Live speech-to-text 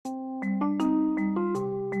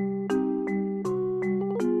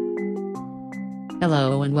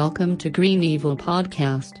Hello and welcome to Green Evil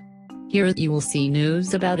Podcast. Here you will see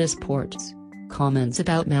news about esports, comments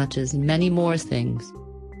about matches and many more things.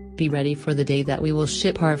 Be ready for the day that we will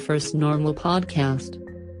ship our first normal podcast.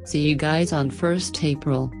 See you guys on 1st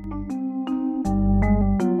April.